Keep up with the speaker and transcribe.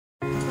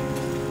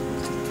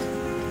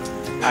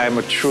I'm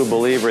a true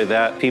believer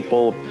that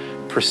people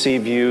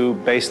perceive you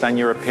based on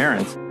your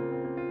appearance.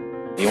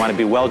 You want to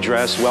be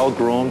well-dressed,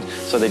 well-groomed,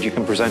 so that you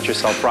can present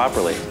yourself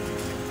properly.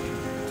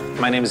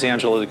 My name is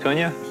Angelo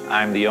DaCunha.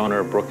 I'm the owner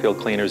of Brookfield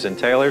Cleaners and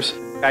Tailors.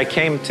 I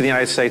came to the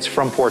United States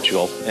from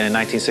Portugal in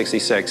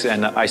 1966,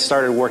 and I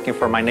started working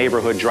for my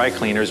neighborhood dry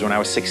cleaners when I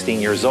was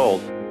 16 years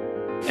old.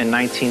 In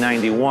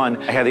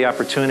 1991, I had the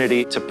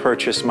opportunity to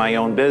purchase my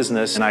own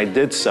business, and I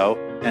did so,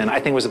 and I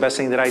think it was the best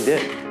thing that I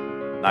did.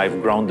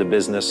 I've grown the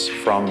business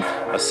from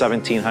a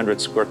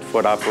 1,700 square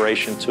foot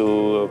operation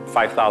to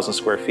 5,000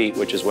 square feet,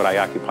 which is what I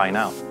occupy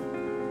now.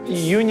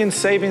 Union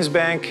Savings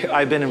Bank,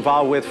 I've been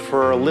involved with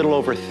for a little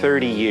over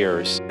 30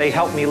 years. They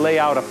helped me lay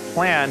out a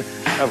plan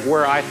of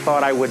where I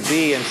thought I would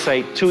be in,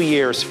 say, 2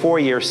 years, 4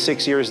 years,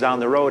 6 years down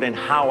the road, and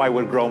how I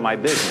would grow my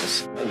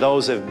business.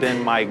 Those have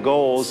been my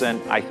goals, and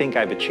I think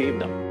I've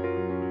achieved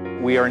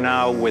them. We are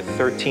now with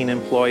 13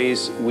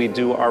 employees. We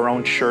do our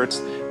own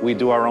shirts. We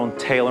do our own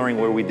tailoring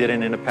where we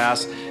didn't in the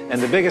past.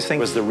 And the biggest thing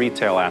was the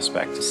retail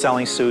aspect,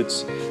 selling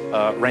suits,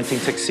 renting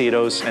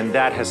tuxedos, and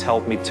that has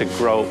helped me to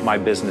grow my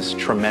business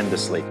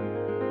tremendously.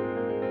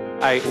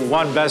 I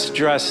won Best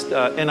Dressed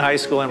in high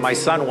school, and my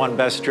son won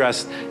Best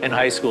Dressed in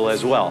high school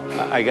as well.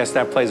 I guess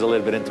that plays a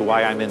little bit into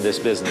why I'm in this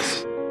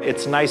business.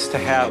 It's nice to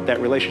have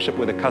that relationship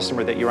with a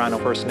customer that you're on a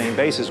first-name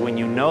basis when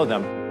you know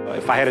them.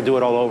 If I had to do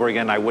it all over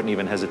again, I wouldn't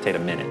even hesitate a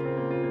minute.